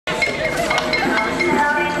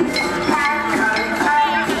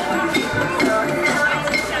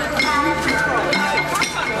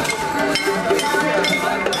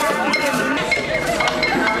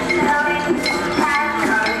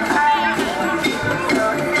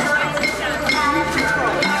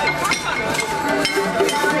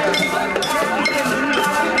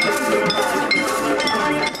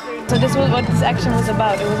this action was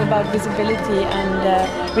about. It was about visibility and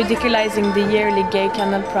ridiculizing the yearly gay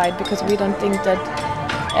Canal Pride, because we don't think that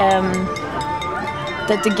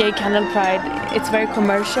that the gay Canal Pride, it's very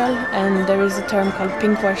commercial, and there is a term called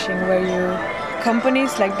pinkwashing, where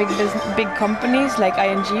companies like big companies like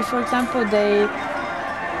ING, for example, they're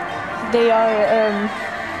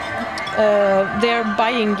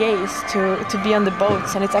buying gays to be on the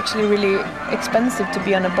boats, and it's actually really expensive to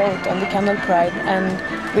be on a boat on the Canal Pride, and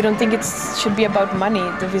we don't think it should be about money,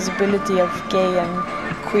 the visibility of gay and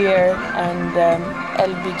queer and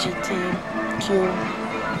LGBTQ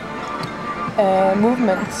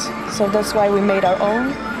movements. So that's why we made our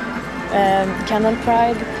own Canal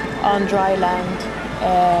Pride on dry land,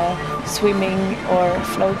 swimming or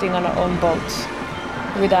floating on our own boats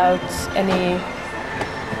without any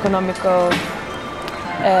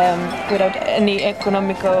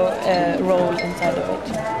economical role inside of it.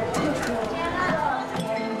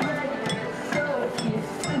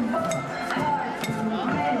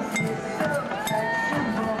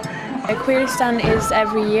 Queeristan is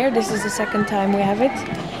every year. This is the second time we have it.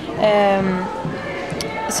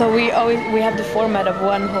 So we have the format of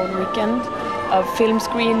one whole weekend of film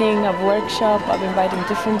screening, of workshop, of inviting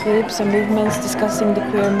different groups and movements, discussing the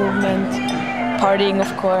queer movement, partying,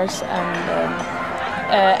 of course, and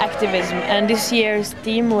activism. And this year's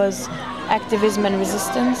theme was activism and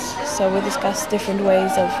resistance. So we discussed different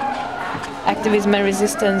ways of activism and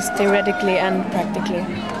resistance, theoretically and practically.